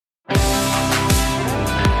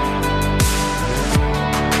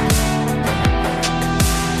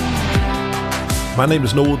My name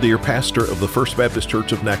is Noel Deere, pastor of the First Baptist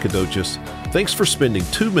Church of Nacogdoches. Thanks for spending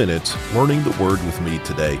 2 minutes learning the Word with me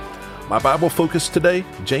today. My Bible focus today,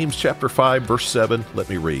 James chapter 5, verse 7. Let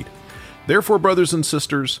me read. Therefore, brothers and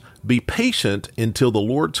sisters, be patient until the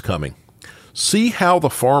Lord's coming. See how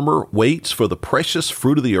the farmer waits for the precious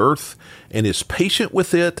fruit of the earth and is patient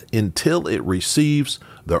with it until it receives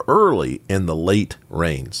the early and the late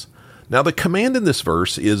rains. Now, the command in this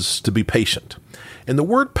verse is to be patient. And the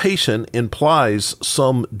word patient implies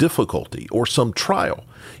some difficulty or some trial.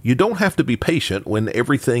 You don't have to be patient when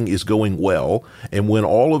everything is going well and when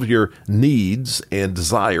all of your needs and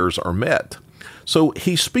desires are met. So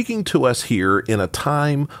he's speaking to us here in a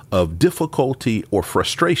time of difficulty or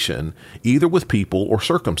frustration, either with people or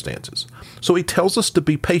circumstances. So he tells us to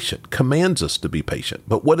be patient, commands us to be patient.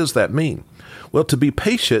 But what does that mean? Well, to be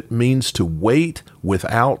patient means to wait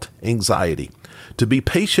without anxiety. To be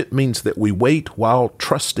patient means that we wait while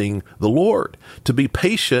trusting the Lord. To be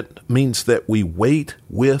patient means that we wait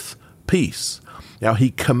with peace. Now,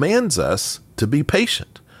 he commands us to be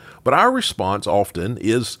patient. But our response often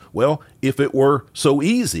is, well, if it were so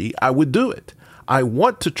easy, I would do it. I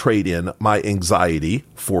want to trade in my anxiety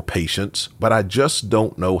for patience, but I just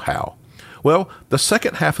don't know how. Well, the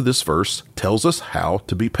second half of this verse tells us how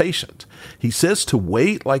to be patient. He says to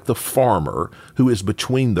wait like the farmer who is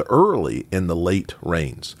between the early and the late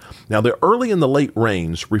rains. Now, the early and the late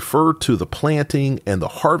rains refer to the planting and the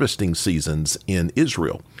harvesting seasons in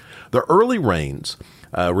Israel. The early rains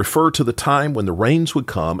refer to the time when the rains would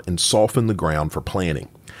come and soften the ground for planting.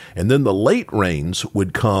 And then the late rains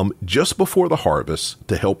would come just before the harvest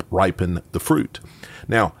to help ripen the fruit.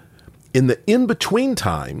 Now, in the in-between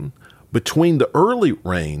time, between the early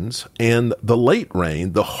rains and the late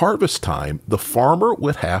rain, the harvest time, the farmer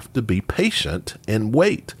would have to be patient and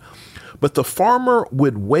wait. But the farmer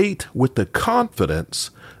would wait with the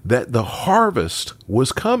confidence that the harvest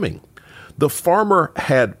was coming. The farmer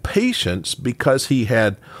had patience because he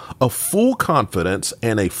had a full confidence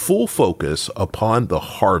and a full focus upon the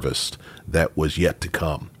harvest that was yet to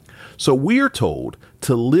come. So we are told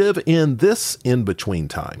to live in this in-between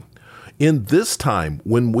time. In this time,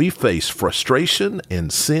 when we face frustration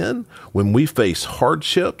and sin, when we face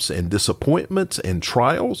hardships and disappointments and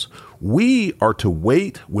trials, we are to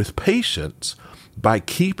wait with patience by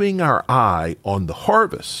keeping our eye on the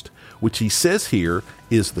harvest, which he says here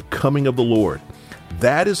is the coming of the Lord.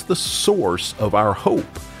 That is the source of our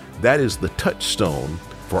hope. That is the touchstone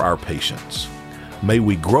for our patience. May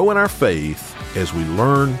we grow in our faith as we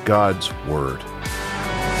learn God's word.